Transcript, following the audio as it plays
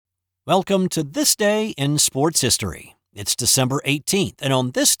Welcome to This Day in Sports History. It's December 18th, and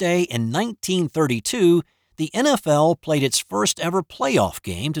on this day in 1932, the NFL played its first ever playoff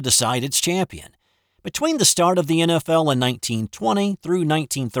game to decide its champion. Between the start of the NFL in 1920 through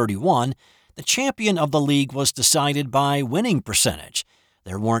 1931, the champion of the league was decided by winning percentage.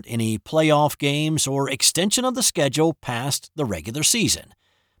 There weren't any playoff games or extension of the schedule past the regular season.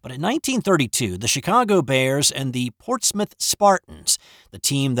 But in 1932, the Chicago Bears and the Portsmouth Spartans, the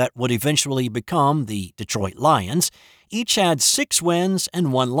team that would eventually become the Detroit Lions, each had 6 wins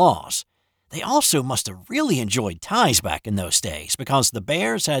and 1 loss. They also must have really enjoyed ties back in those days because the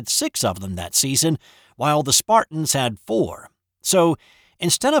Bears had 6 of them that season, while the Spartans had 4. So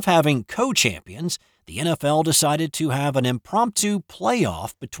instead of having co-champions, the NFL decided to have an impromptu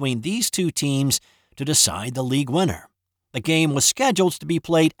playoff between these two teams to decide the league winner. The game was scheduled to be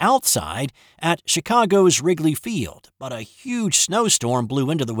played outside at Chicago's Wrigley Field, but a huge snowstorm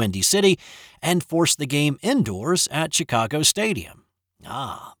blew into the Windy City and forced the game indoors at Chicago Stadium.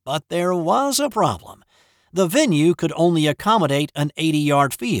 But there was a problem. The venue could only accommodate an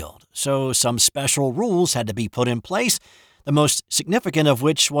 80-yard field, so some special rules had to be put in place, the most significant of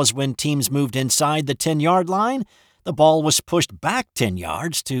which was when teams moved inside the 10-yard line, the ball was pushed back 10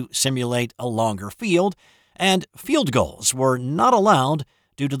 yards to simulate a longer field, and field goals were not allowed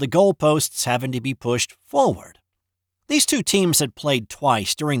due to the goalposts having to be pushed forward. These two teams had played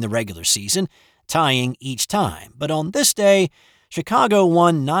twice during the regular season, tying each time, but on this day, Chicago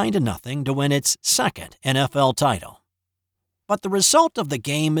won 9-0 to win its second NFL title. But the result of the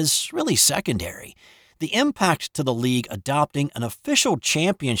game is really secondary. The impact to the league adopting an official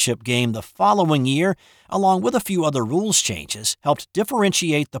championship game the following year, along with a few other rules changes, helped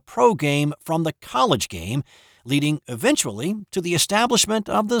differentiate the pro game from the college game, leading eventually to the establishment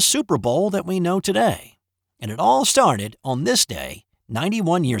of the Super Bowl that we know today. And it all started on this day,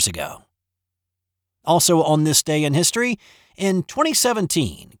 91 years ago. Also on this day in history, in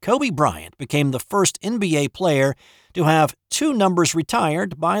 2017, Kobe Bryant became the first NBA player to have 2 numbers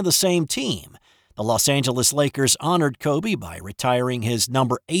retired by the same team. The Los Angeles Lakers honored Kobe by retiring his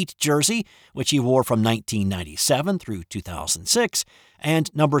number 8 jersey, which he wore from 1997 through 2006,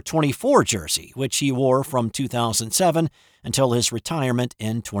 and number 24 jersey, which he wore from 2007 until his retirement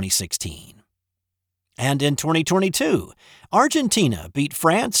in 2016. And in 2022, Argentina beat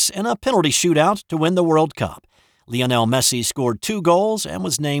France in a penalty shootout to win the World Cup. Lionel Messi scored 2 goals and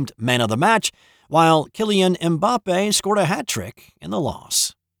was named man of the match, while Kylian Mbappe scored a hat-trick in the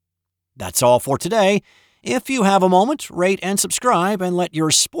loss. That's all for today. If you have a moment, rate and subscribe and let your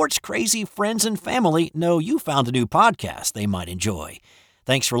sports-crazy friends and family know you found a new podcast they might enjoy.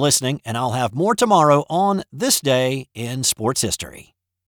 Thanks for listening, and I'll have more tomorrow on This Day in Sports History.